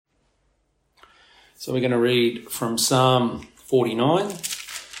So we're going to read from Psalm 49,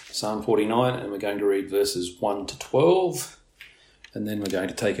 and we're going to read verses 1 to 12, and then we're going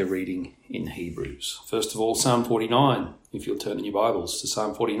to take a reading in Hebrews. First of all, Psalm 49, if you'll turn in your Bibles to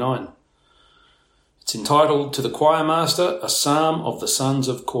Psalm 49. It's entitled, To the Choir Master, a Psalm of the Sons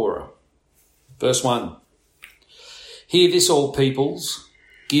of Korah. Verse 1. Hear this, all peoples.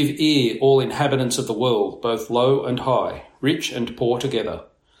 Give ear, all inhabitants of the world, both low and high, rich and poor together.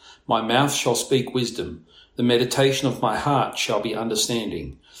 My mouth shall speak wisdom. The meditation of my heart shall be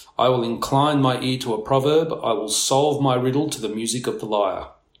understanding. I will incline my ear to a proverb. I will solve my riddle to the music of the lyre.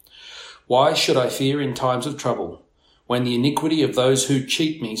 Why should I fear in times of trouble, when the iniquity of those who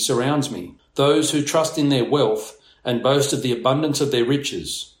cheat me surrounds me, those who trust in their wealth and boast of the abundance of their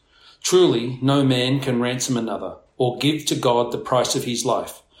riches? Truly, no man can ransom another, or give to God the price of his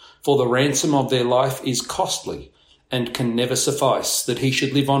life, for the ransom of their life is costly, and can never suffice, that he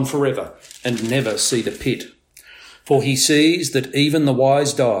should live on forever and never see the pit. For he sees that even the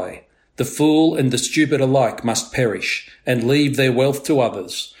wise die, the fool and the stupid alike must perish, and leave their wealth to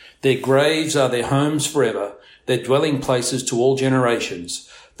others. Their graves are their homes forever, their dwelling places to all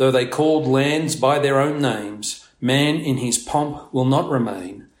generations. Though they called lands by their own names, man in his pomp will not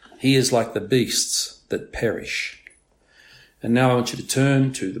remain. He is like the beasts that perish. And now I want you to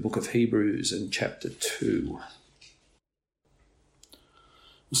turn to the book of Hebrews and chapter 2.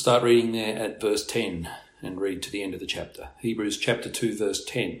 We'll start reading there at verse 10 and read to the end of the chapter. Hebrews chapter 2, verse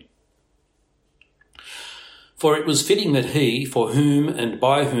 10. For it was fitting that he, for whom and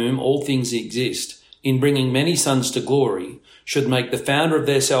by whom all things exist, in bringing many sons to glory, should make the founder of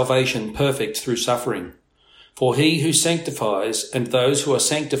their salvation perfect through suffering. For he who sanctifies and those who are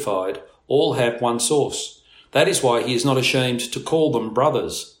sanctified all have one source. That is why he is not ashamed to call them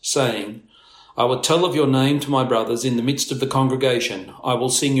brothers, saying, I will tell of your name to my brothers in the midst of the congregation. I will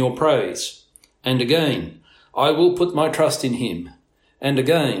sing your praise. And again, I will put my trust in him. And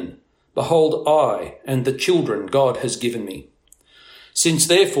again, behold, I and the children God has given me. Since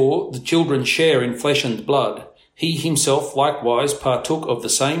therefore the children share in flesh and blood, he himself likewise partook of the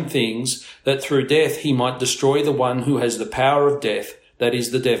same things, that through death he might destroy the one who has the power of death, that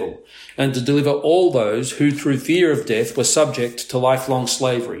is the devil, and to deliver all those who through fear of death were subject to lifelong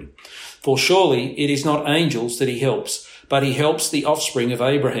slavery. For surely it is not angels that he helps, but he helps the offspring of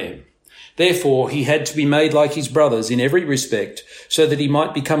Abraham. Therefore he had to be made like his brothers in every respect, so that he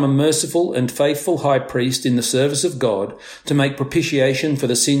might become a merciful and faithful high priest in the service of God, to make propitiation for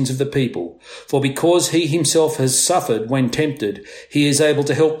the sins of the people. For because he himself has suffered when tempted, he is able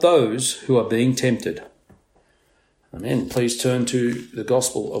to help those who are being tempted. Amen. Please turn to the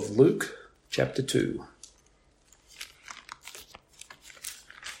Gospel of Luke, chapter 2.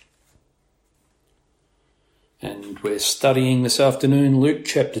 And we're studying this afternoon Luke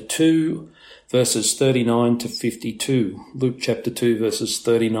chapter 2, verses 39 to 52. Luke chapter 2, verses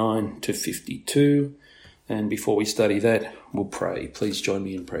 39 to 52. And before we study that, we'll pray. Please join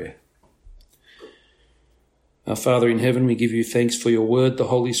me in prayer. Our Father in heaven, we give you thanks for your word, the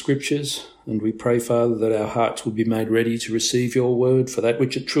Holy Scriptures, and we pray, Father, that our hearts will be made ready to receive your word for that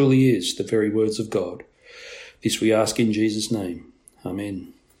which it truly is, the very words of God. This we ask in Jesus' name.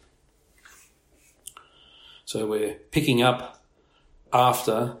 Amen. So we're picking up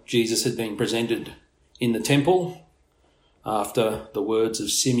after Jesus had been presented in the temple, after the words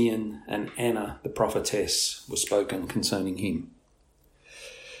of Simeon and Anna, the prophetess, were spoken concerning him.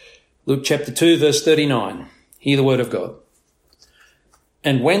 Luke chapter 2, verse 39. Hear the word of God.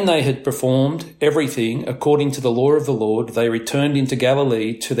 And when they had performed everything according to the law of the Lord, they returned into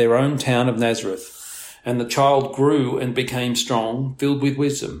Galilee to their own town of Nazareth. And the child grew and became strong, filled with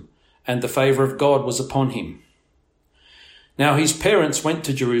wisdom, and the favour of God was upon him. Now his parents went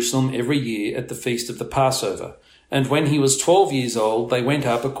to Jerusalem every year at the feast of the Passover, and when he was 12 years old, they went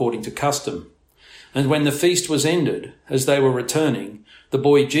up according to custom. And when the feast was ended, as they were returning, the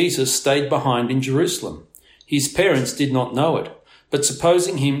boy Jesus stayed behind in Jerusalem. His parents did not know it, but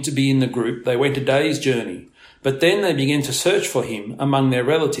supposing him to be in the group, they went a day's journey. But then they began to search for him among their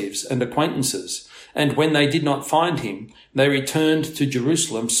relatives and acquaintances, and when they did not find him, they returned to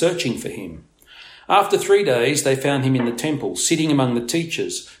Jerusalem searching for him. After 3 days, they found him in the temple, sitting among the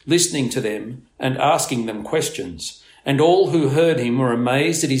teachers, listening to them and asking them questions. And all who heard him were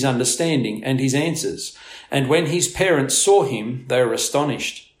amazed at his understanding and his answers. And when his parents saw him, they were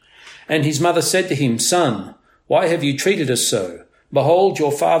astonished. And his mother said to him, Son, why have you treated us so? Behold,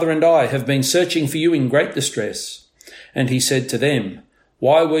 your father and I have been searching for you in great distress. And he said to them,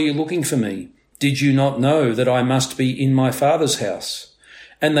 Why were you looking for me? Did you not know that I must be in my Father's house?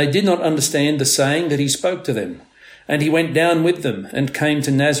 And they did not understand the saying that he spoke to them. And he went down with them and came to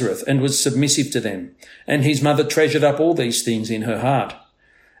Nazareth and was submissive to them. And his mother treasured up all these things in her heart.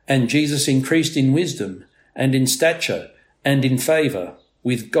 And Jesus increased in wisdom and in stature and in favour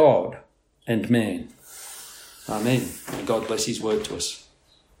with God and man. Amen. May God bless his word to us.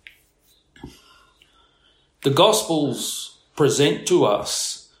 The Gospels present to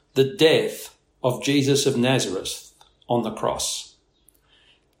us the death of Jesus of Nazareth on the cross.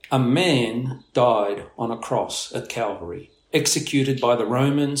 A man died on a cross at Calvary, executed by the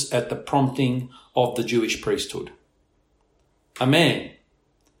Romans at the prompting of the Jewish priesthood. A man.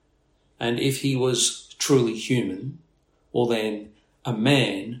 And if he was truly human, well then a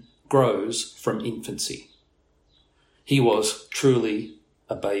man grows from infancy. He was truly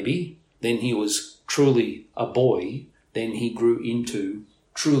a baby, then he was truly a boy, then he grew into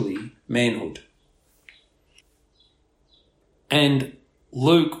truly manhood. And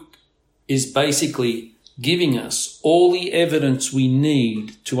Luke is basically giving us all the evidence we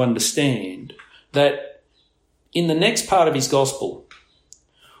need to understand that in the next part of his gospel,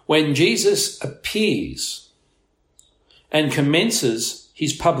 when Jesus appears and commences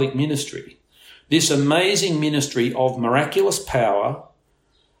his public ministry, this amazing ministry of miraculous power,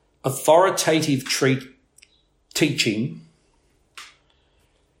 authoritative teaching,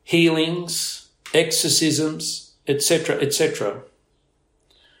 healings, exorcisms, etc., etc.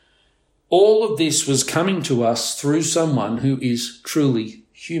 All of this was coming to us through someone who is truly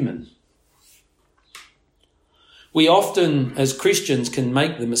human. We often, as Christians, can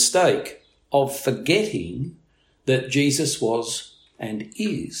make the mistake of forgetting that Jesus was and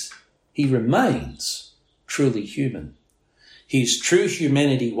is. He remains truly human. His true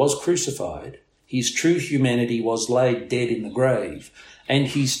humanity was crucified. His true humanity was laid dead in the grave. And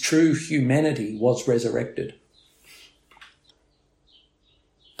his true humanity was resurrected.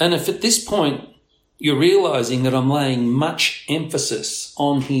 And if at this point you're realising that I'm laying much emphasis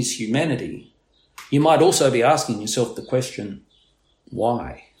on his humanity, you might also be asking yourself the question,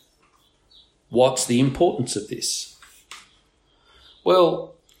 why? What's the importance of this?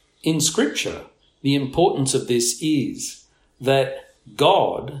 Well, in Scripture, the importance of this is that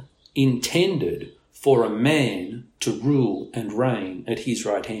God intended for a man to rule and reign at his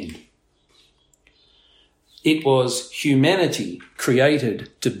right hand. It was humanity created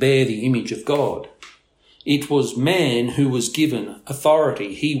to bear the image of God. It was man who was given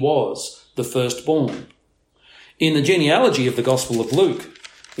authority. He was the firstborn. In the genealogy of the Gospel of Luke,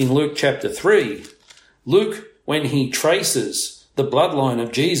 in Luke chapter 3, Luke, when he traces the bloodline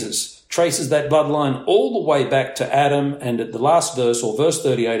of Jesus, traces that bloodline all the way back to Adam, and at the last verse, or verse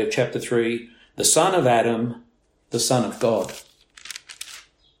 38 of chapter 3, the son of Adam, the son of God.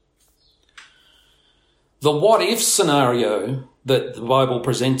 The what-if scenario that the Bible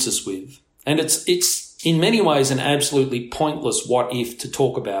presents us with, and it's in many ways an absolutely pointless what-if to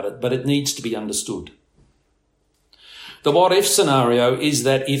talk about it, but it needs to be understood. The what-if scenario is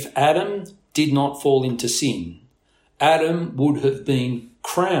that if Adam did not fall into sin, Adam would have been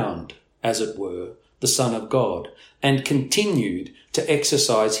crowned, as it were, the Son of God, and continued to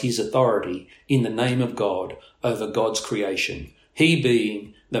exercise his authority in the name of God over God's creation, he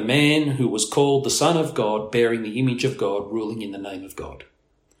being the man who was called the Son of God, bearing the image of God, ruling in the name of God.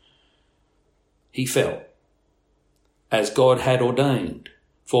 He fell, as God had ordained,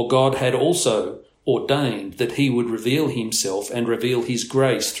 for God had also ordained that he would reveal himself and reveal his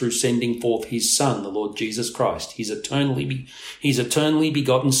grace through sending forth his Son, the Lord Jesus Christ, his eternally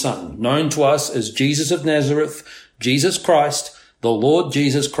begotten Son, known to us as Jesus of Nazareth, Jesus Christ, the Lord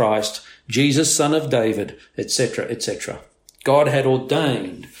Jesus Christ, Jesus, Son of David, etc., etc. God had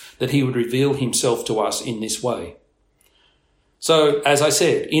ordained that he would reveal himself to us in this way. So, as I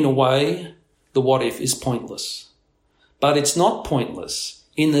said, in a way, the what if is pointless. But it's not pointless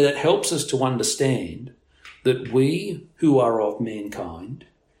in that it helps us to understand that we who are of mankind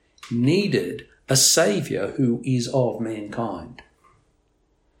needed a saviour who is of mankind.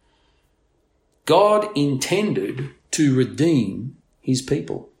 God intended to redeem his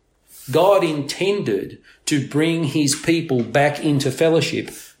people. God intended to bring his people back into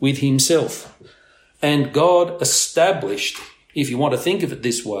fellowship with himself. And God established, if you want to think of it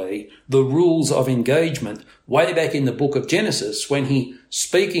this way, the rules of engagement way back in the book of Genesis when he,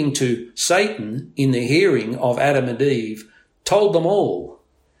 speaking to Satan in the hearing of Adam and Eve, told them all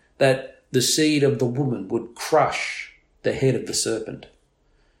that the seed of the woman would crush the head of the serpent.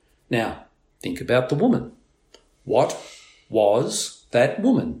 Now, think about the woman. What was that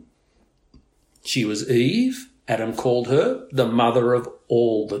woman? She was Eve. Adam called her the mother of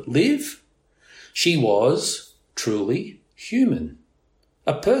all that live. She was truly human,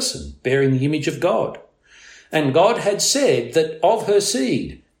 a person bearing the image of God. And God had said that of her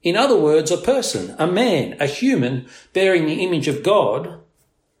seed, in other words, a person, a man, a human, bearing the image of God,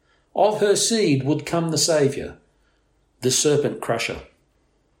 of her seed would come the Saviour, the serpent crusher.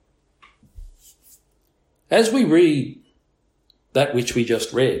 As we read that which we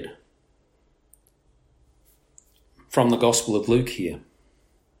just read from the Gospel of Luke here,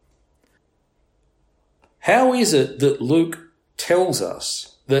 how is it that Luke tells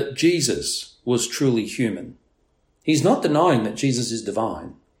us that Jesus was truly human? He's not denying that Jesus is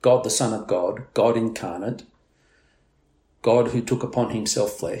divine, God the Son of God, God incarnate, God who took upon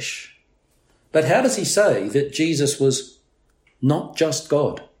himself flesh. But how does he say that Jesus was not just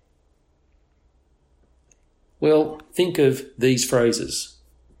God? Well, think of these phrases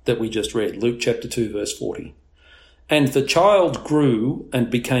that we just read, Luke chapter 2, verse 40. And the child grew and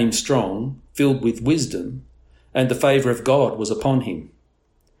became strong, filled with wisdom, and the favour of God was upon him.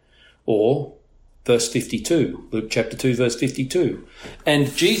 Or verse 52, Luke chapter 2, verse 52.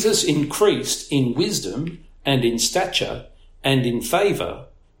 And Jesus increased in wisdom and in stature and in favour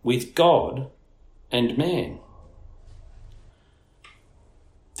with God and man.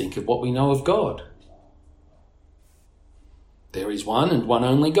 Think of what we know of God. There is one and one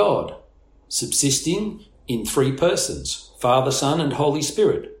only God, subsisting in three persons, Father, Son, and Holy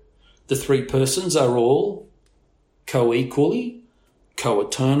Spirit. The three persons are all co-equally,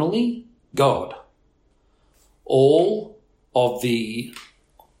 co-eternally God. All of the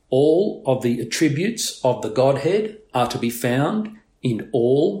attributes of the Godhead are to be found in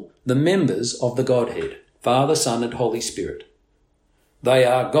all the members of the Godhead, Father, Son, and Holy Spirit. They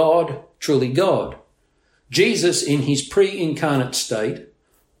are God, truly God. Jesus, in his pre-incarnate state,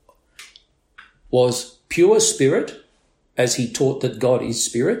 was pure spirit, as he taught that God is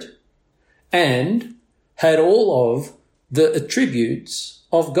spirit, and had all of the attributes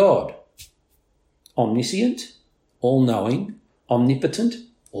of God. Omniscient, all-knowing, omnipotent,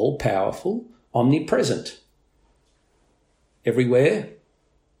 all-powerful, omnipresent. Everywhere,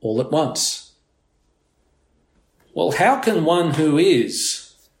 all at once. Well, how can one who is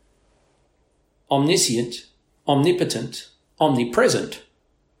omniscient, omnipotent, omnipresent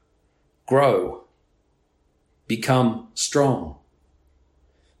grow, become strong,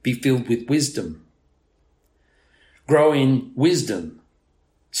 be filled with wisdom, grow in wisdom,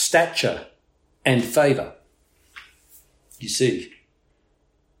 stature, and favour? You see,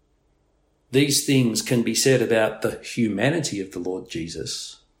 these things can be said about the humanity of the Lord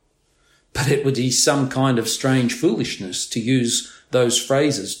Jesus, but it would be some kind of strange foolishness to use those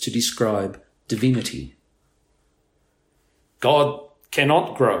phrases to describe divinity. God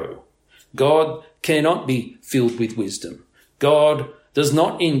cannot grow. God cannot be filled with wisdom. God does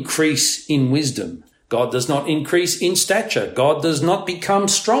not increase in wisdom. God does not increase in stature. God does not become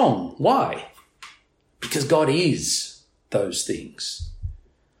strong. Why? Because God is those things.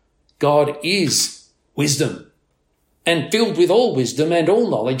 God is wisdom and filled with all wisdom and all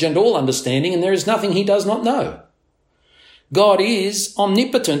knowledge and all understanding, and there is nothing he does not know. God is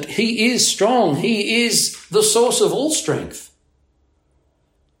omnipotent. He is strong. He is the source of all strength.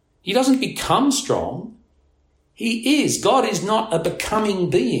 He doesn't become strong. He is. God is not a becoming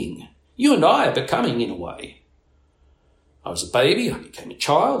being. You and I are becoming in a way. I was a baby. I became a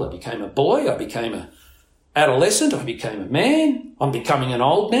child. I became a boy. I became an adolescent. I became a man. I'm becoming an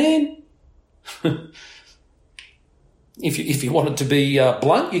old man. If you wanted to be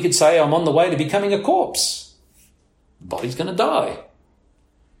blunt, you could say I'm on the way to becoming a corpse. The body's going to die.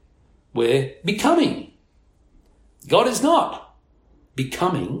 We're becoming. God is not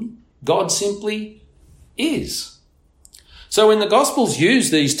becoming. God simply is. So when the Gospels use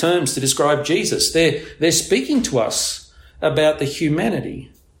these terms to describe Jesus, they're speaking to us about the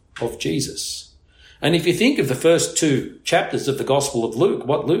humanity of Jesus. And if you think of the first two chapters of the Gospel of Luke,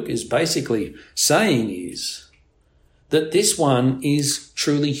 what Luke is basically saying is that this one is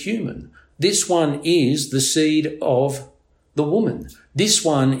truly human. This one is the seed of the woman. This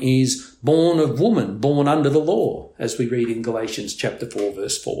one is born of woman, born under the law, as we read in Galatians chapter 4,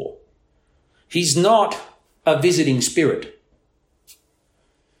 verse 4. He's not a visiting spirit.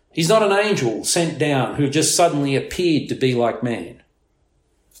 He's not an angel sent down who just suddenly appeared to be like man.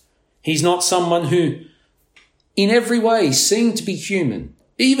 He's not someone who in every way seemed to be human,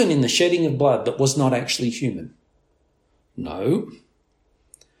 even in the shedding of blood, but was not actually human. No.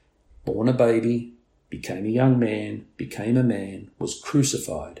 Born a baby, became a young man, became a man, was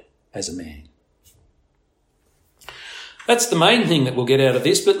crucified as a man. That's the main thing that we'll get out of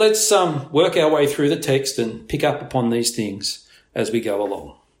this, but let's work our way through the text and pick up upon these things as we go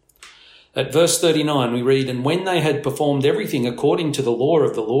along. At verse 39 we read, "And when they had performed everything according to the law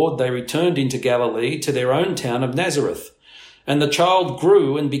of the Lord, they returned into Galilee to their own town of Nazareth. And the child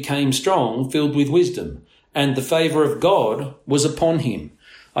grew and became strong, filled with wisdom, and the favour of God was upon him."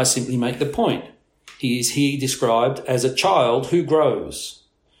 I simply make the point. He is here described as a child who grows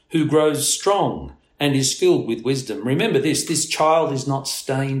strong and is filled with wisdom. Remember this child is not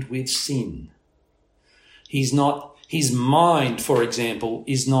stained with sin. His mind, for example,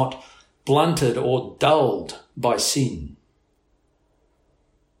 is not blunted or dulled by sin.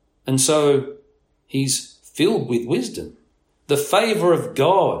 And so he's filled with wisdom. The favour of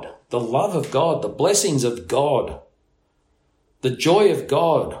God, the love of God, the blessings of God, the joy of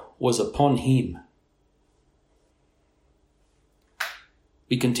God was upon him.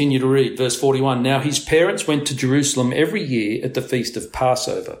 We continue to read, verse 41, "Now his parents went to Jerusalem every year at the feast of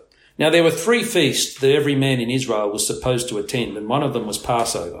Passover." Now there were 3 feasts that every man in Israel was supposed to attend, and one of them was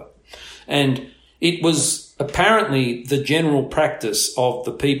Passover. And it was apparently the general practice of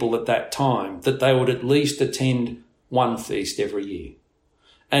the people at that time that they would at least attend one feast every year.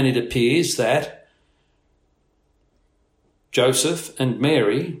 And it appears that Joseph and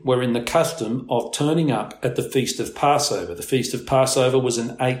Mary were in the custom of turning up at the Feast of Passover. The Feast of Passover was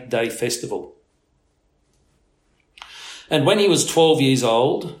an 8-day festival. And when he was 12 years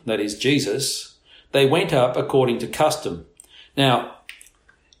old, that is Jesus, they went up according to custom. Now,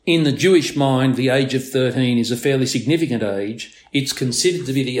 in the Jewish mind, the age of 13 is a fairly significant age. It's considered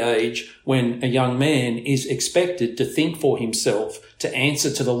to be the age when a young man is expected to think for himself, to answer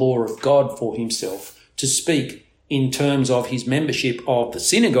to the law of God for himself, to speak in terms of his membership of the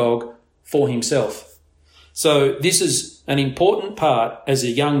synagogue for himself. So this is an important part as a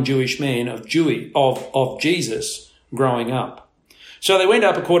young Jewish man of Jesus growing up. So they went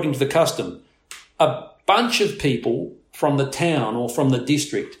up according to the custom. A bunch of people from the town or from the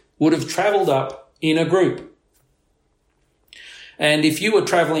district would have travelled up in a group. And if you were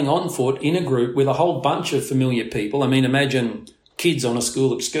travelling on foot in a group with a whole bunch of familiar people, imagine kids on a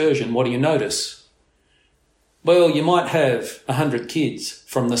school excursion, what do you notice? Well, you might have 100 kids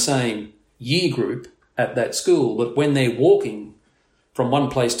from the same year group at that school, but when they're walking from one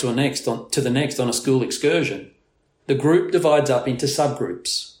place to the next on a school excursion, the group divides up into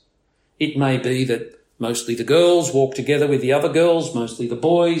subgroups. It may be that mostly the girls walk together with the other girls, mostly the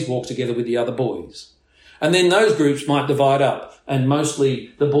boys walk together with the other boys. And then those groups might divide up, and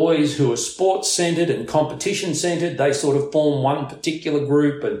mostly the boys who are sports-centred and competition-centred, they sort of form one particular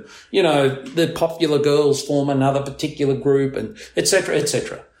group, and, the popular girls form another particular group, and etc.,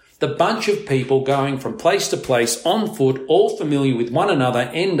 etc. The bunch of people going from place to place on foot, all familiar with one another,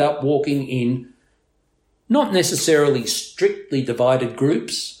 end up walking in not necessarily strictly divided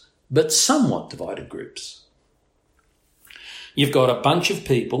groups, but somewhat divided groups. You've got a bunch of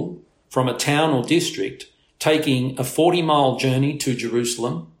people from a town or district taking a 40-mile journey to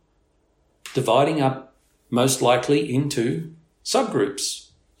Jerusalem, dividing up most likely into subgroups.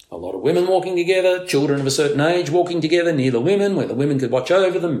 A lot of women walking together, children of a certain age walking together near the women, where the women could watch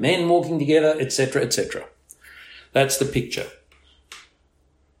over them, men walking together, etc., etc. That's the picture.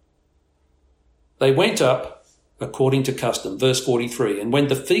 They went up according to custom, verse 43, "And when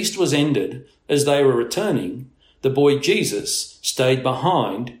the feast was ended, as they were returning, the boy Jesus stayed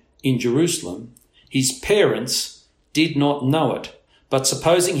behind in Jerusalem. His parents did not know it, but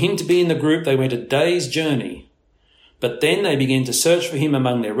supposing him to be in the group, they went a day's journey. But then they began to search for him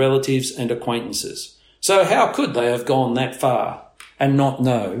among their relatives and acquaintances." So how could they have gone that far and not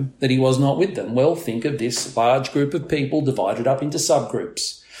know that he was not with them? Well, think of this large group of people divided up into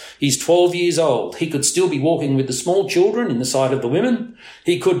subgroups. He's 12 years old. He could still be walking with the small children in the sight of the women.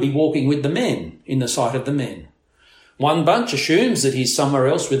 He could be walking with the men in the sight of the men. One bunch assumes that he's somewhere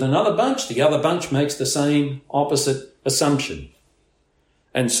else with another bunch. The other bunch makes the same opposite assumption.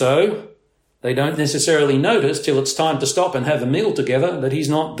 And so they don't necessarily notice till it's time to stop and have a meal together that he's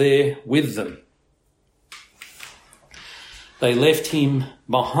not there with them. They left him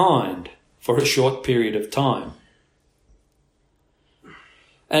behind for a short period of time.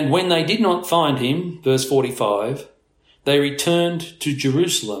 "And when they did not find him," verse 45, "they returned to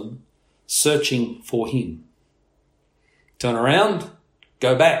Jerusalem searching for him." Turn around,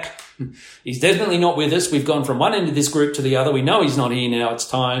 go back. He's definitely not with us. We've gone from one end of this group to the other. We know he's not here now. It's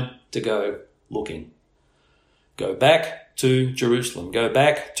time to go looking. Go back to Jerusalem. Go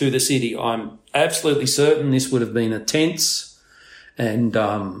back to the city. I'm absolutely certain this would have been a tense and,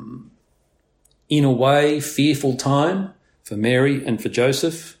 in a way, fearful time for Mary and for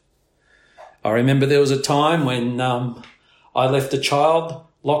Joseph. I remember there was a time when I left a child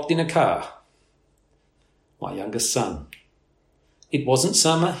locked in a car, my youngest son. It wasn't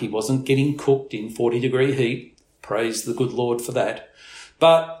summer. He wasn't getting cooked in 40-degree heat. Praise the good Lord for that.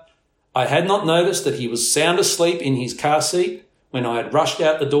 But I had not noticed that he was sound asleep in his car seat when I had rushed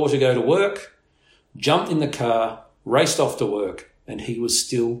out the door to go to work, jumped in the car, raced off to work, and he was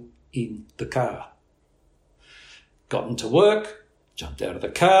still in the car. Gotten to work, jumped out of the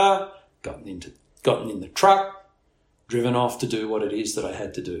car, gotten in the truck, driven off to do what it is that I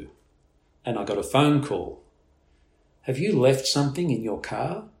had to do. And I got a phone call. Have you left something in your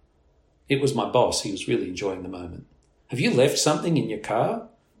car? It was my boss. He was really enjoying the moment. Have you left something in your car?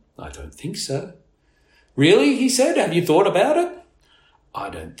 I don't think so. Really? He said. Have you thought about it? I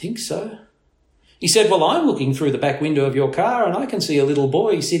don't think so. He said, well, I'm looking through the back window of your car and I can see a little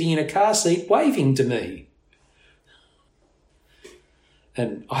boy sitting in a car seat waving to me.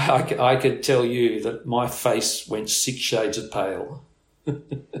 And I could tell you that my face went 6 shades of pale.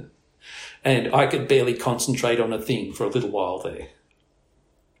 And I could barely concentrate on a thing for a little while there.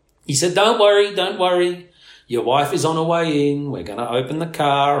 He said, don't worry. Your wife is on her way in. We're going to open the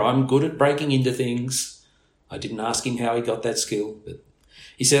car. I'm good at breaking into things. I didn't ask him how he got that skill, but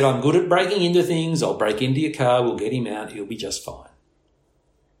he said, I'm good at breaking into things. I'll break into your car. We'll get him out. He'll be just fine.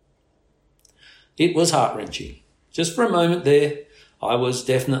 It was heart-wrenching. Just for a moment there, I was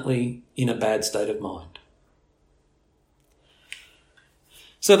definitely in a bad state of mind.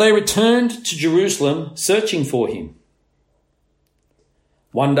 So they returned to Jerusalem searching for him.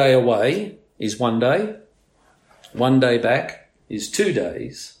 1 day away is 1 day. 1 day back is 2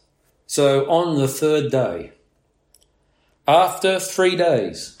 days. So on the 3rd day, after 3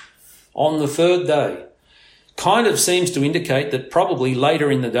 days, on the 3rd day, kind of seems to indicate that probably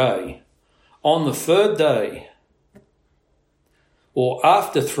later in the day, on the 3rd day, or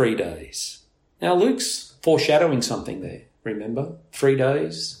after 3 days. Now Luke's foreshadowing something there, remember? 3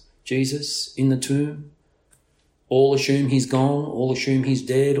 days, Jesus in the tomb. All assume he's gone, all assume he's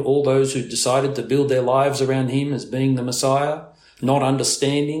dead, all those who decided to build their lives around him as being the Messiah, not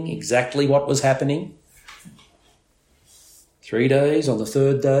understanding exactly what was happening. 3 days, on the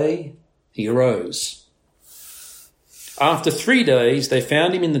 3rd day, he arose. After 3 days, they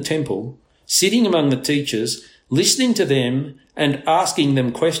found him in the temple, sitting among the teachers, listening to them and asking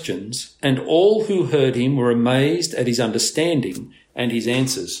them questions, and all who heard him were amazed at his understanding and his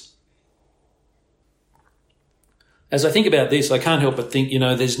answers. As I think about this, I can't help but think,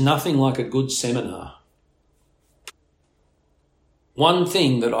 there's nothing like a good seminar. One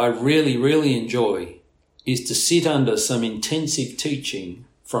thing that I really, really enjoy is to sit under some intensive teaching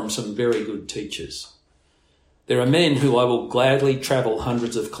from some very good teachers. There are men who I will gladly travel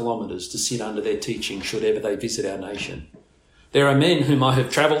hundreds of kilometres to sit under their teaching should ever they visit our nation. There are men whom I have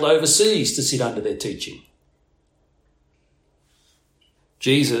travelled overseas to sit under their teaching.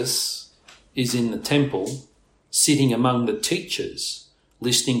 Jesus is in the temple, sitting among the teachers,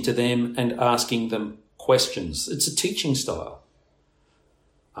 listening to them and asking them questions. It's a teaching style.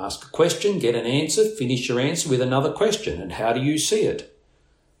 Ask a question, get an answer, finish your answer with another question. And how do you see it?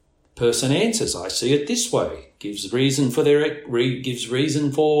 The person answers, I see it this way. Gives reason for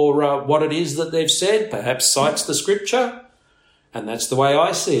what it is that they've said, perhaps cites the scripture, and that's the way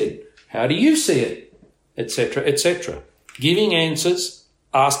I see it. How do you see it? Etc., etc. Giving answers,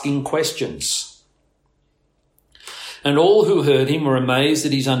 asking questions. And all who heard him were amazed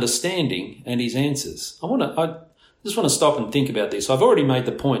at his understanding and his answers. I just want to stop and think about this. I've already made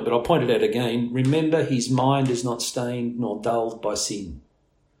the point, but I'll point it out again. Remember, his mind is not stained nor dulled by sin.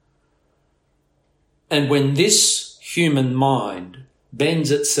 And when this human mind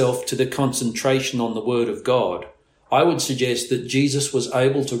bends itself to the concentration on the Word of God, I would suggest that Jesus was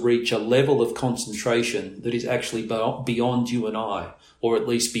able to reach a level of concentration that is actually beyond you and I, or at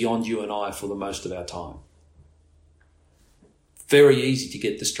least beyond you and I for the most of our time. Very easy to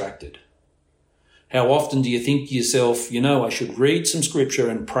get distracted. How often do you think to yourself, I should read some scripture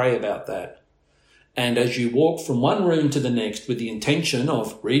and pray about that? And as you walk from one room to the next with the intention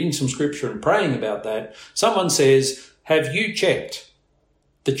of reading some scripture and praying about that, someone says, have you checked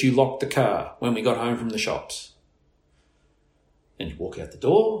that you locked the car when we got home from the shops? And you walk out the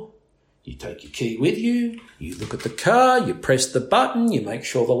door, you take your key with you, you look at the car, you press the button, you make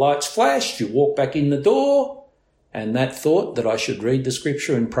sure the lights flash, you walk back in the door, and that thought that I should read the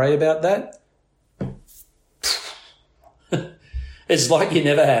scripture and pray about that, it's like you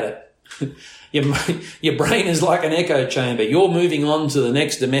never had it. Your brain is like an echo chamber. You're moving on to the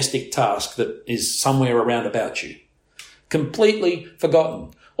next domestic task that is somewhere around about you. Completely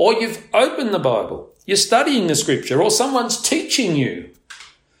forgotten. Or you've opened the Bible. You're studying the scripture, or someone's teaching you.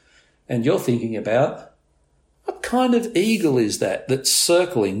 And you're thinking about, what kind of eagle is that that's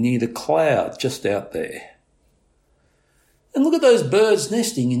circling near the cloud just out there? And look at those birds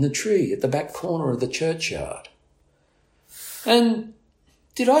nesting in the tree at the back corner of the churchyard. And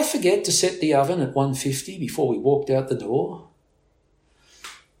did I forget to set the oven at 150 before we walked out the door?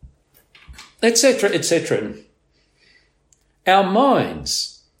 Etc., etc. Our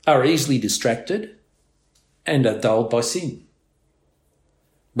minds are easily distracted and are dulled by sin.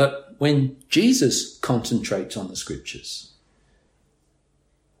 But when Jesus concentrates on the Scriptures,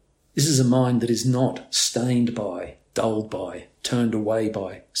 this is a mind that is not stained by, dulled by, turned away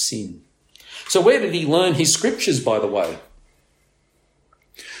by sin. So where did he learn his Scriptures, by the way?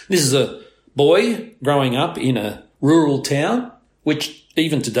 This is a boy growing up in a rural town, which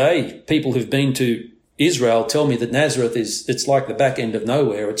even today people who've been to Israel tell me that Nazareth it's like the back end of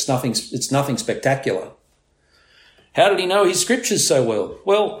nowhere. It's nothing spectacular. How did he know his Scriptures so well?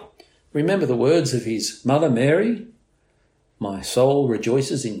 Well, remember the words of his mother Mary? My soul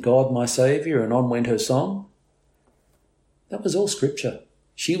rejoices in God my Saviour, and on went her song. That was all Scripture.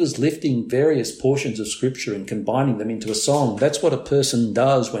 She was lifting various portions of Scripture and combining them into a song. That's what a person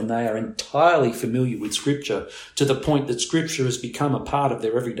does when they are entirely familiar with Scripture, to the point that Scripture has become a part of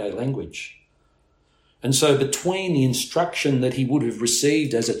their everyday language. And so between the instruction that he would have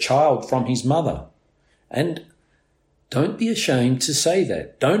received as a child from his mother, and don't be ashamed to say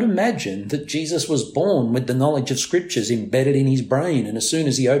that. Don't imagine that Jesus was born with the knowledge of Scriptures embedded in his brain, and as soon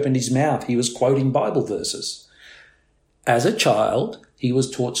as he opened his mouth, he was quoting Bible verses. As a child, he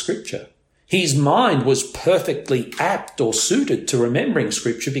was taught Scripture. His mind was perfectly apt or suited to remembering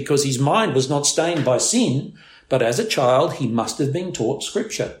Scripture because his mind was not stained by sin, but as a child, he must have been taught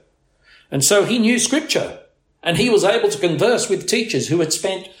Scripture. And so he knew Scripture, and he was able to converse with teachers who had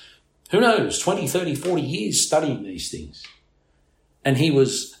spent, 20, 30, 40 years studying these things. And he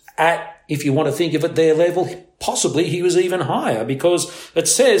was at, if you want to think of it, their level, possibly he was even higher, because it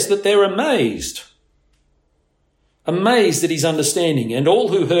says that they're amazed at his understanding, and all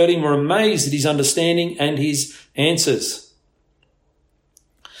who heard him were amazed at his understanding and his answers.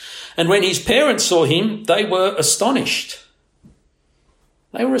 And when his parents saw him, they were astonished.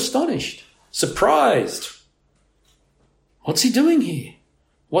 They were astonished, surprised. What's he doing here?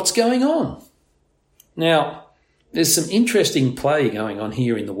 What's going on? Now, there's some interesting play going on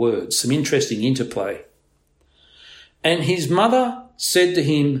here in the words, some interesting interplay. And his mother said to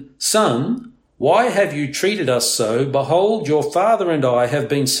him, Son, why have you treated us so? Behold, your father and I have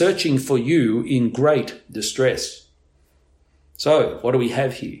been searching for you in great distress. So, what do we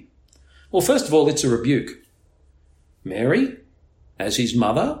have here? Well, first of all, it's a rebuke. Mary, as his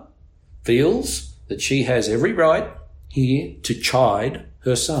mother, feels that she has every right here to chide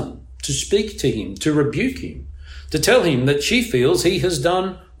her son, to speak to him, to rebuke him, to tell him that she feels he has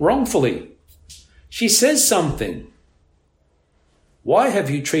done wrongfully. She says something. Why have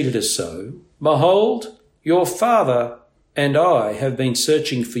you treated us so? Behold, your father and I have been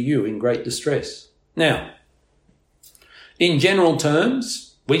searching for you in great distress. Now, in general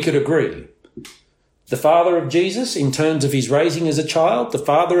terms, we could agree. The father of Jesus, in terms of his raising as a child, the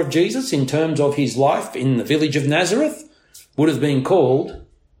father of Jesus, in terms of his life in the village of Nazareth, would have been called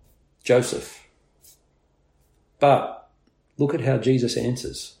Joseph. But look at how Jesus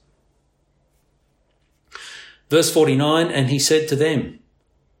answers. Verse 49, and he said to them,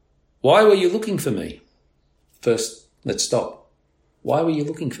 why were you looking for me? First, let's stop. Why were you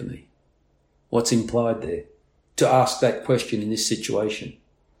looking for me? What's implied there? To ask that question in this situation.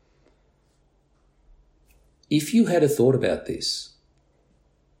 If you had a thought about this,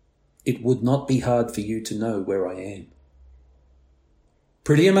 it would not be hard for you to know where I am.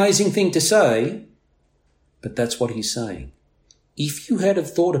 Pretty amazing thing to say, but that's what he's saying. If you had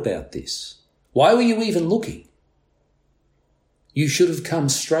have thought about this, why were you even looking? You should have come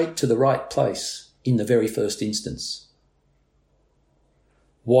straight to the right place in the very first instance.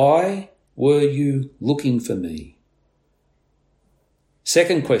 Why were you looking for me?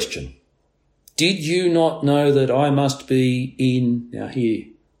 Second question. Did you not know that I must be in, now here,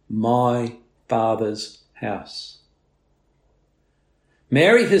 my Father's house?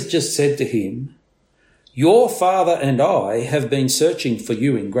 Mary has just said to him, your father and I have been searching for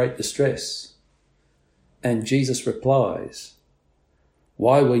you in great distress. And Jesus replies,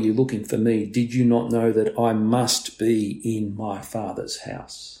 why were you looking for me? Did you not know that I must be in my Father's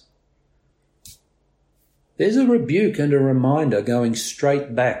house? There's a rebuke and a reminder going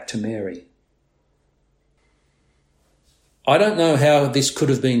straight back to Mary. I don't know how this could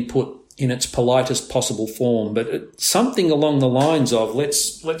have been put in its politest possible form, but something along the lines of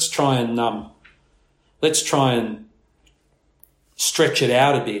let's try and stretch it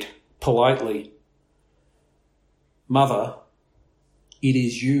out a bit politely. Mother, it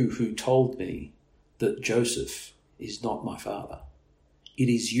is you who told me that Joseph is not my Father. It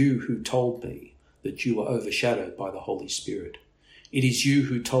is you who told me that you were overshadowed by the Holy Spirit. It is you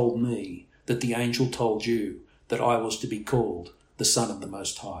who told me that the angel told you that I was to be called the Son of the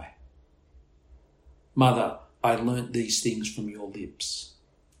Most High. Mother, I learnt these things from your lips.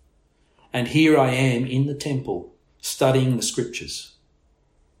 And here I am in the temple studying the scriptures.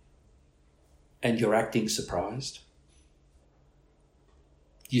 And you're acting surprised.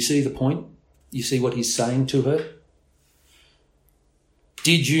 You see the point? You see what he's saying to her?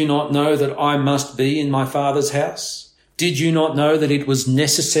 Did you not know that I must be in my Father's house? Did you not know that it was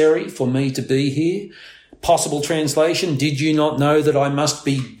necessary for me to be here? Possible translation, did you not know that I must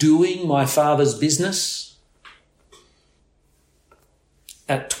be doing my Father's business?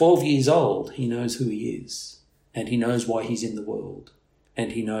 At 12 years old, he knows who he is, and he knows why he's in the world,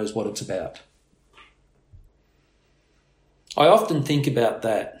 and he knows what it's about. I often think about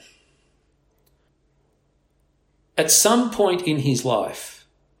that. At some point in his life,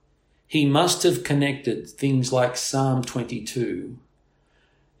 he must have connected things like Psalm 22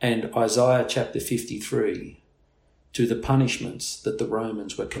 and Isaiah chapter 53 to the punishments that the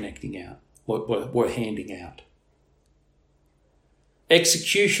Romans were were handing out.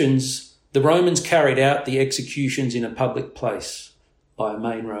 Executions, the Romans carried out the executions in a public place by a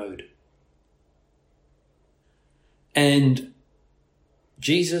main road. And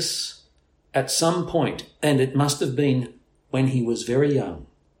Jesus, at some point, and it must have been when he was very young,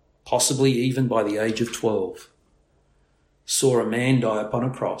 possibly even by the age of 12, saw a man die upon a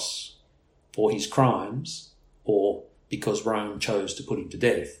cross for his crimes or because Rome chose to put him to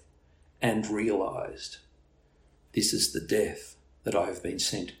death, and realised, this is the death that I have been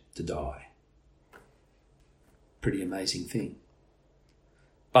sent to die. Pretty amazing thing.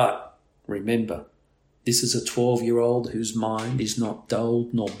 But remember, this is a 12-year-old whose mind is not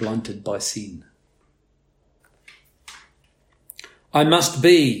dulled nor blunted by sin. I must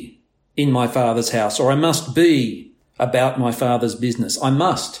be in my Father's house, or I must be about my Father's business. I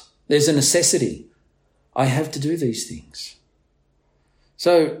must. There's a necessity. I have to do these things.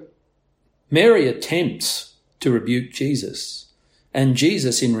 So Mary attempts to rebuke Jesus, and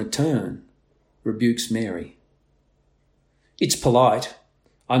Jesus in return rebukes Mary. It's polite.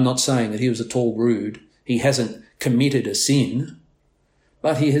 I'm not saying that he was at all rude. He hasn't committed a sin,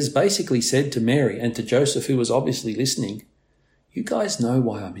 but he has basically said to Mary and to Joseph, who was obviously listening, you guys know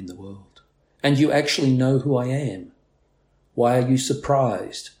why I'm in the world, and you actually know who I am. Why are you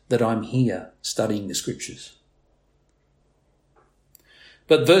surprised that I'm here studying the scriptures?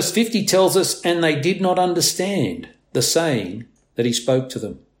 But verse 50 tells us, and they did not understand the saying that he spoke to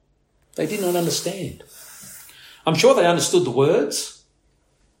them. They did not understand. I'm sure they understood the words.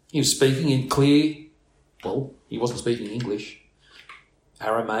 He was speaking in clear, well, he wasn't speaking English.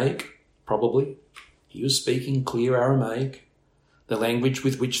 Aramaic, probably. He was speaking clear Aramaic, the language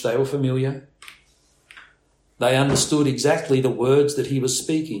with which they were familiar. They understood exactly the words that he was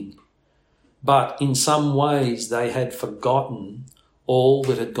speaking, but in some ways they had forgotten all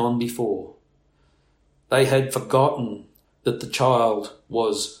that had gone before. They had forgotten that the child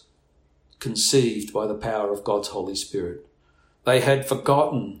was conceived by the power of God's Holy Spirit. They had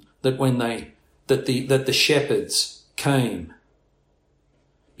forgotten that that the shepherds came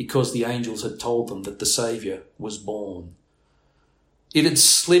because the angels had told them that the Saviour was born. It had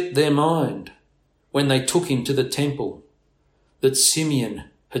slipped their mind when they took him to the temple that Simeon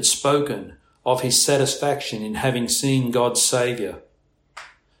had spoken of his satisfaction in having seen God's Saviour.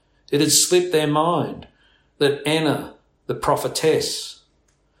 It had slipped their mind that Anna, the prophetess,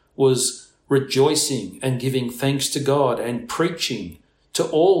 was rejoicing and giving thanks to God and preaching to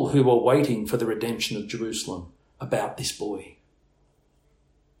all who were waiting for the redemption of Jerusalem about this boy.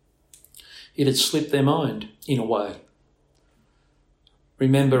 It had slipped their mind in a way.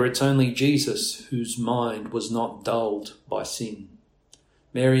 Remember, it's only Jesus whose mind was not dulled by sin.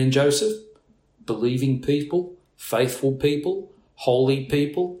 Mary and Joseph, believing people, faithful people, holy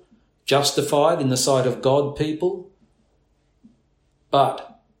people, justified in the sight of God people,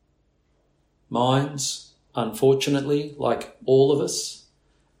 but minds, unfortunately, like all of us,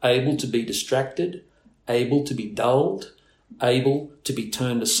 able to be distracted, able to be dulled, able to be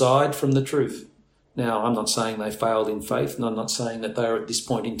turned aside from the truth. Now, I'm not saying they failed in faith, and I'm not saying that they're at this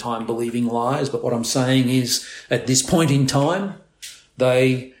point in time believing lies, but what I'm saying is at this point in time,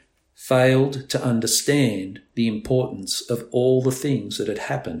 they failed to understand the importance of all the things that had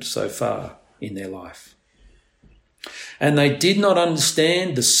happened so far in their life. And they did not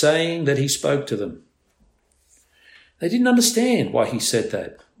understand the saying that he spoke to them. They didn't understand why he said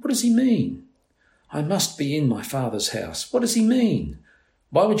that. What does he mean? I must be in my Father's house. What does he mean?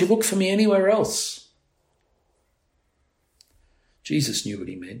 Why would you look for me anywhere else? Jesus knew what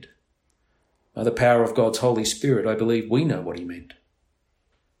he meant. By the power of God's Holy Spirit, I believe we know what he meant.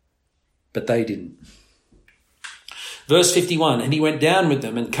 But they didn't. Verse 51, and he went down with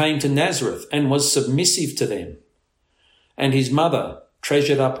them and came to Nazareth and was submissive to them. And his mother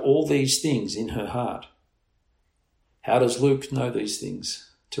treasured up all these things in her heart. How does Luke know these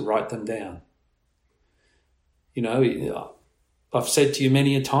things? To write them down. You know, I've said to you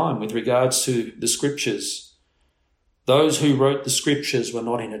many a time with regards to the scriptures, those who wrote the scriptures were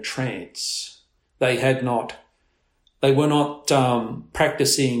not in a trance. They were not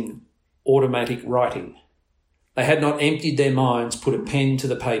practicing automatic writing. They had not emptied their minds, put a pen to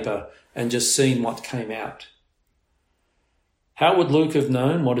the paper and just seen what came out. How would Luke have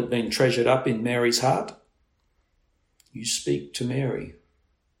known what had been treasured up in Mary's heart? You speak to Mary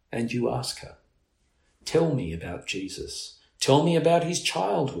and you ask her, tell me about Jesus. Tell me about his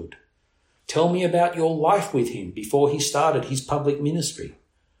childhood. Tell me about your life with him before he started his public ministry.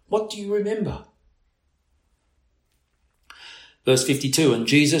 What do you remember? Verse 52, and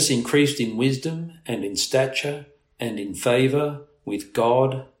Jesus increased in wisdom and in stature and in favour with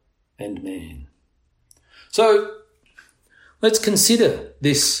God and man. So let's consider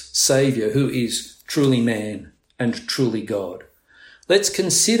this Saviour who is truly man and truly God. Let's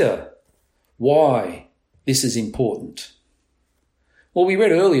consider why this is important. Well, we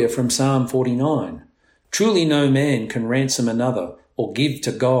read earlier from Psalm 49, truly no man can ransom another or give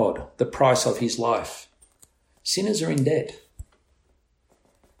to God the price of his life. Sinners are in debt.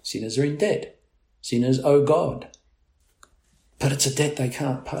 Sinners are in debt. Sinners owe God. But it's a debt they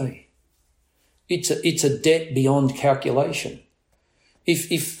can't pay. It's a debt beyond calculation.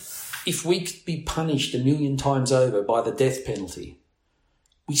 If we could be punished 1,000,000 times over by the death penalty,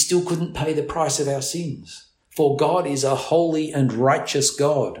 we still couldn't pay the price of our sins. For God is a holy and righteous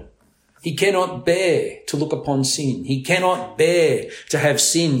God. He cannot bear to look upon sin. He cannot bear to have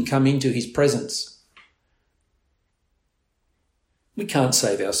sin come into his presence. We can't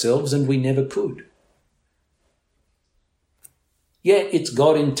save ourselves and we never could. Yet it's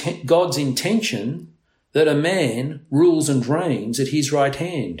God's intention that a man rules and reigns at his right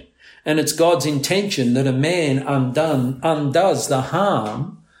hand. And it's God's intention that a man undoes the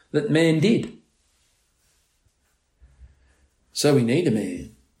harm that man did. So we need a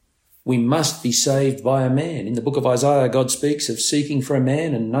man. We must be saved by a man. In the book of Isaiah, God speaks of seeking for a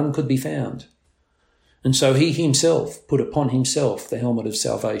man and none could be found. And so he himself put upon himself the helmet of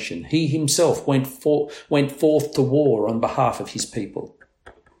salvation. He himself went forth to war on behalf of his people.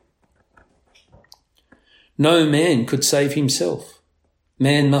 No man could save himself.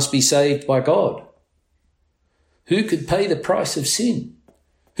 Man must be saved by God. Who could pay the price of sin?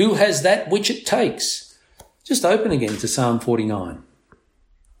 Who has that which it takes? Just open again to Psalm 49.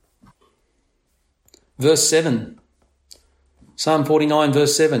 Verse 7. Psalm 49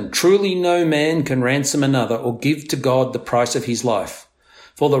 verse 7, truly no man can ransom another or give to God the price of his life.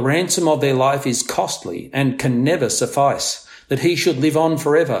 For the ransom of their life is costly and can never suffice, that he should live on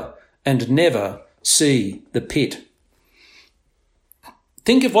forever and never see the pit.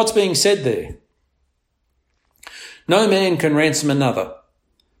 Think of what's being said there. No man can ransom another.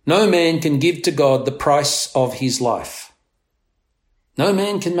 No man can give to God the price of his life. No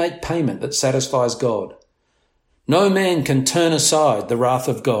man can make payment that satisfies God. No man can turn aside the wrath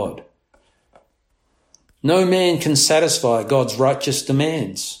of God. No man can satisfy God's righteous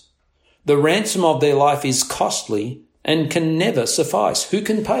demands. The ransom of their life is costly and can never suffice. Who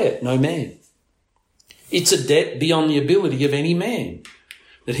can pay it? No man. It's a debt beyond the ability of any man,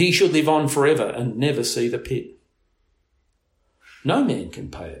 that he should live on forever and never see the pit. No man can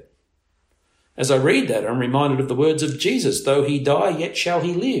pay it. As I read that, I'm reminded of the words of Jesus, though he die, yet shall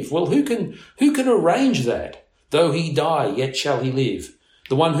he live. Well, who can arrange that? Though he die, yet shall he live.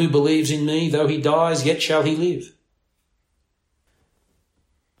 The one who believes in me, though he dies, yet shall he live.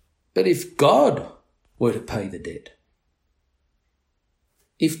 But if God were to pay the debt,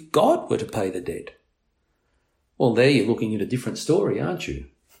 well, there you're looking at a different story, aren't you?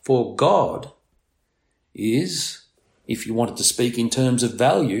 For God is, if you wanted to speak in terms of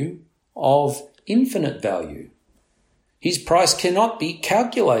value, of infinite value. His price cannot be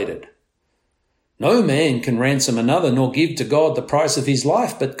calculated. No man can ransom another nor give to God the price of his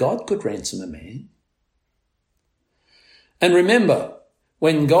life, but God could ransom a man. And remember,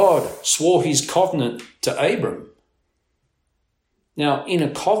 when God swore his covenant to Abram, now in a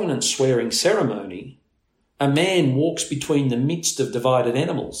covenant swearing ceremony, a man walks between the midst of divided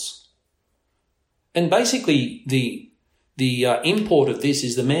animals. And basically the import of this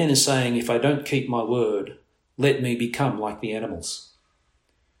is the man is saying, if I don't keep my word, let me become like the animals.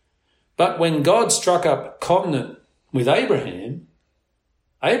 But when God struck up covenant with Abraham,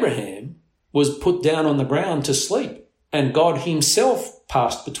 Abraham was put down on the ground to sleep, and God himself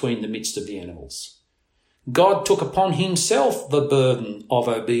passed between the midst of the animals. God took upon himself the burden of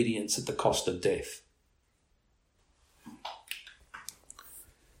obedience at the cost of death.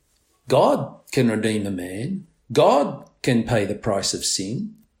 God can redeem a man. God can pay the price of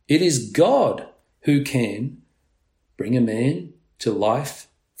sin. It is God who can bring a man to life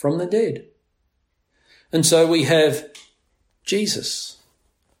from the dead. And so we have Jesus,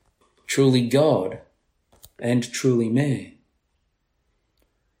 truly God and truly man.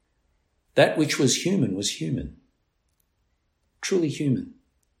 That which was human, truly human.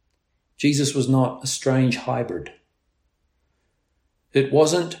 Jesus was not a strange hybrid. It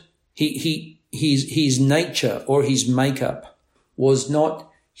wasn't, his nature or his makeup was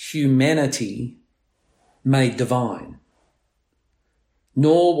not humanity made divine,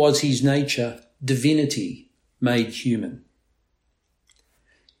 nor was his nature divinity made human.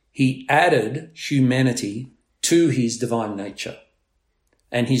 He added humanity to his divine nature,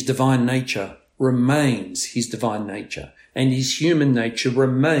 and his divine nature remains his divine nature, and his human nature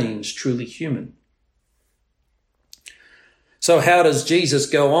remains truly human. So how does Jesus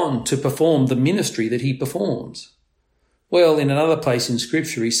go on to perform the ministry that he performs? Well, in another place in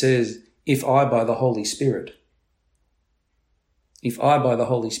Scripture, he says, if I by the Holy Spirit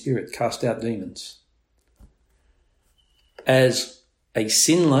cast out demons. As a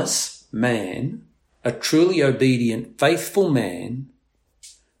sinless man, a truly obedient, faithful man,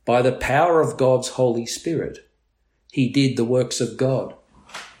 by the power of God's Holy Spirit, he did the works of God.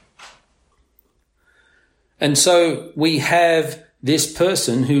 And so we have this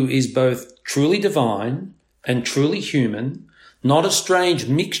person who is both truly divine and truly human, not a strange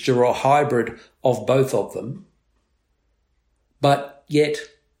mixture or hybrid of both of them, but yet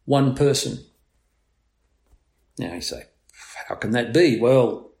one person. Now you say, how can that be?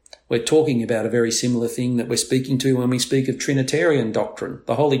 Well, we're talking about a very similar thing that we're speaking to when we speak of Trinitarian doctrine,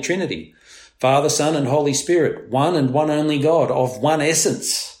 the Holy Trinity. Father, Son, and Holy Spirit, one and one only God, of one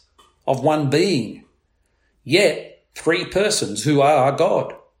essence, of one being. Yet, three persons who are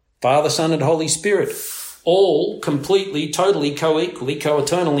God, Father, Son, and Holy Spirit, all completely, totally, co-equally,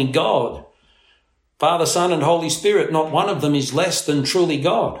 co-eternally God. Father, Son, and Holy Spirit, not one of them is less than truly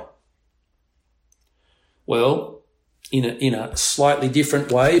God. Well, in a slightly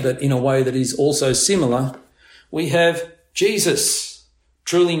different way, but in a way that is also similar, we have Jesus,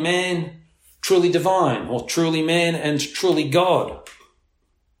 truly man, truly divine, or truly man and truly God,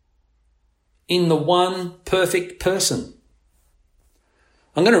 in the one perfect person.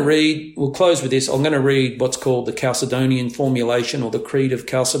 We'll close with this. I'm going to read what's called the Chalcedonian formulation, or the Creed of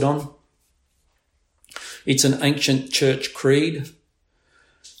Chalcedon. It's an ancient church creed.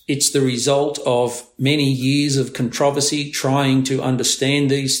 It's the result of many years of controversy trying to understand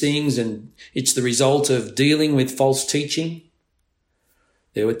these things, and it's the result of dealing with false teaching.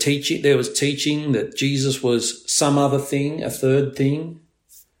 There was teaching that Jesus was some other thing, a third thing.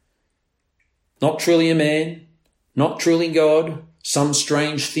 Not truly a man, not truly God, some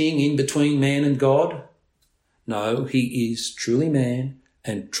strange thing in between man and God. No, he is truly man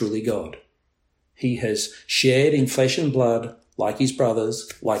and truly God. He has shared in flesh and blood like his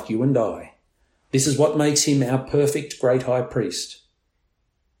brothers, like you and I. This is what makes him our perfect great high priest.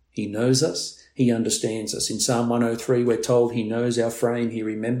 He knows us. He understands us. In Psalm 103, we're told he knows our frame. He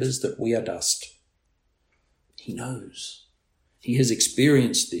remembers that we are dust. He knows. He has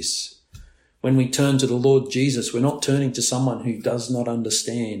experienced this. When we turn to the Lord Jesus, we're not turning to someone who does not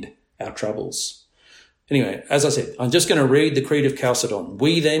understand our troubles. Anyway, as I said, I'm just going to read the Creed of Chalcedon.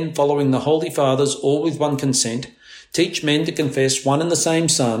 We then, following the Holy Fathers, all with one consent, teach men to confess one and the same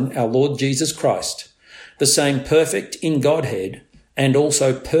Son, our Lord Jesus Christ, the same perfect in Godhead and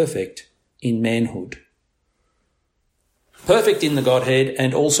also perfect in manhood. Perfect in the Godhead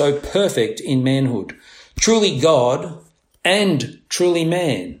and also perfect in manhood. Truly God and truly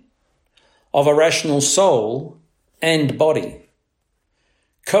man, of a rational soul and body,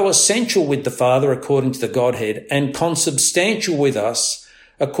 co-essential with the Father according to the Godhead, and consubstantial with us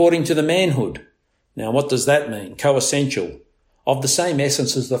according to the manhood. Now, what does that mean? Co-essential, of the same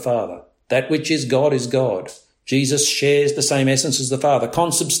essence as the Father. That which is God. Jesus shares the same essence as the Father.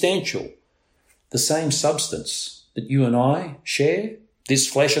 Consubstantial, the same substance that you and I share, this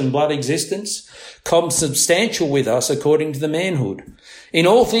flesh and blood existence, consubstantial with us according to the manhood. In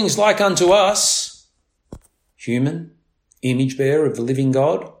all things like unto us, human, image bearer of the living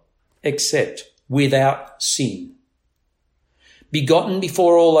God, except without sin. Begotten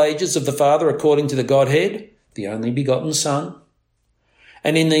before all ages of the Father according to the Godhead, the only begotten Son,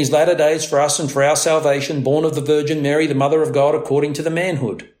 and in these latter days for us and for our salvation, born of the Virgin Mary, the Mother of God, according to the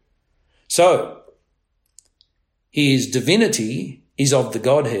manhood. So, his divinity is of the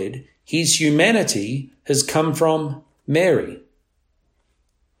Godhead. His humanity has come from Mary.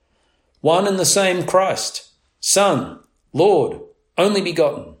 One and the same Christ, Son, Lord, only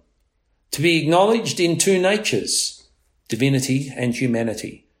begotten, to be acknowledged in two natures, divinity and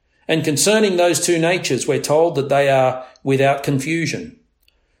humanity. And concerning those two natures, we're told that they are without confusion,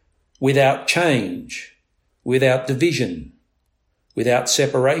 without change, without division, without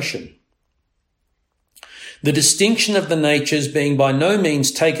separation. The distinction of the natures being by no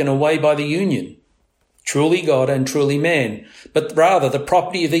means taken away by the union, truly God and truly man, but rather the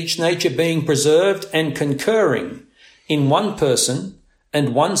property of each nature being preserved and concurring in one person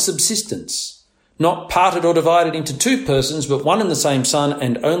and one subsistence, not parted or divided into two persons, but one and the same Son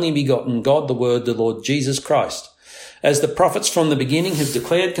and only begotten, God the Word, the Lord Jesus Christ. As the prophets from the beginning have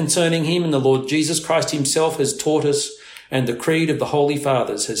declared concerning him, and the Lord Jesus Christ himself has taught us, and the creed of the Holy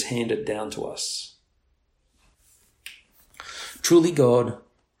Fathers has handed down to us. Truly God,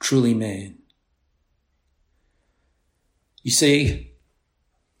 truly man. You see,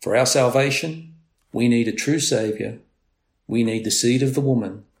 for our salvation, we need a true Saviour. We need the seed of the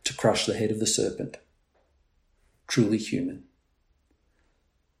woman to crush the head of the serpent. Truly human.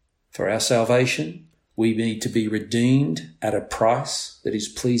 For our salvation, we need to be redeemed at a price that is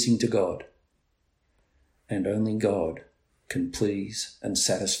pleasing to God. And only God can please and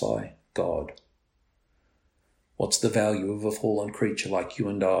satisfy God. What's the value of a fallen creature like you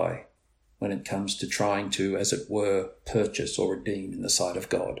and I when it comes to trying to, as it were, purchase or redeem in the sight of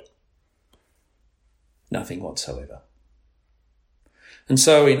God? Nothing whatsoever. And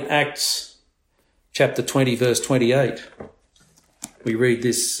so in Acts chapter 20, verse 28, we read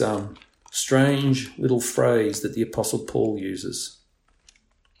this strange little phrase that the Apostle Paul uses.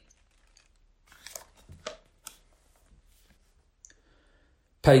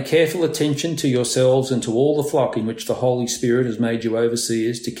 Pay careful attention to yourselves and to all the flock in which the Holy Spirit has made you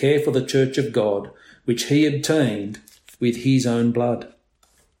overseers, to care for the church of God, which he obtained with his own blood.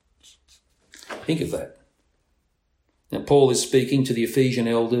 Think of that. Now, Paul is speaking to the Ephesian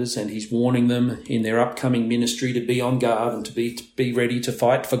elders and he's warning them in their upcoming ministry to be on guard and to be ready to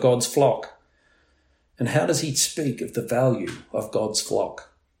fight for God's flock. And how does he speak of the value of God's flock?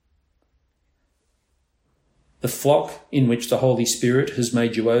 The flock in which the Holy Spirit has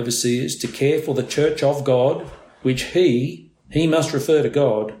made you overseers to care for the church of God, which he must refer to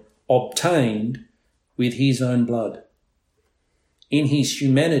God, obtained with his own blood. In his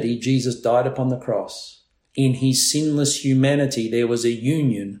humanity, Jesus died upon the cross. In his sinless humanity, there was a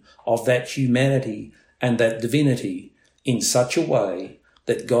union of that humanity and that divinity in such a way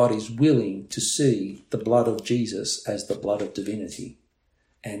that God is willing to see the blood of Jesus as the blood of divinity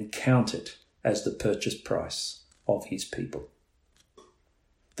and count it as the purchase price of his people.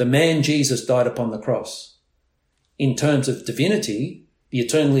 The man Jesus died upon the cross. In terms of divinity, the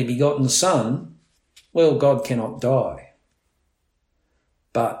eternally begotten Son, well, God cannot die.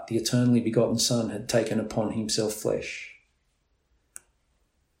 But the eternally begotten Son had taken upon himself flesh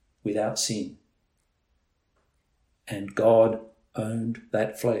without sin. And God owned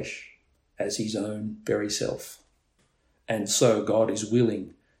that flesh as his own very self. And so God is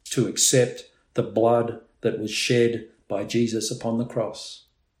willing to accept the blood that was shed by Jesus upon the cross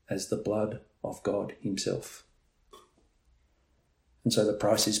as the blood of God himself. And so the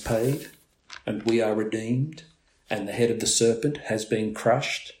price is paid and we are redeemed. And the head of the serpent has been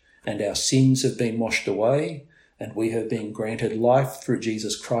crushed, and our sins have been washed away, and we have been granted life through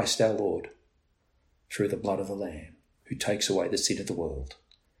Jesus Christ our Lord, through the blood of the Lamb, who takes away the sin of the world.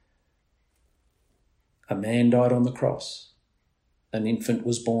 A man died on the cross. An infant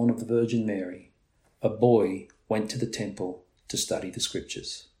was born of the Virgin Mary. A boy went to the temple to study the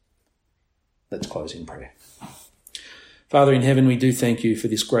Scriptures. Let's close in prayer. Father in heaven, we do thank you for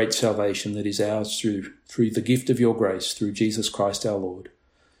this great salvation that is ours through the gift of your grace, through Jesus Christ our Lord.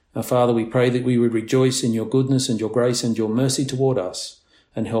 Our Father, we pray that we would rejoice in your goodness and your grace and your mercy toward us,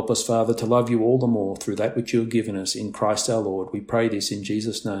 and help us, Father, to love you all the more through that which you have given us in Christ our Lord. We pray this in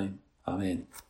Jesus' name. Amen.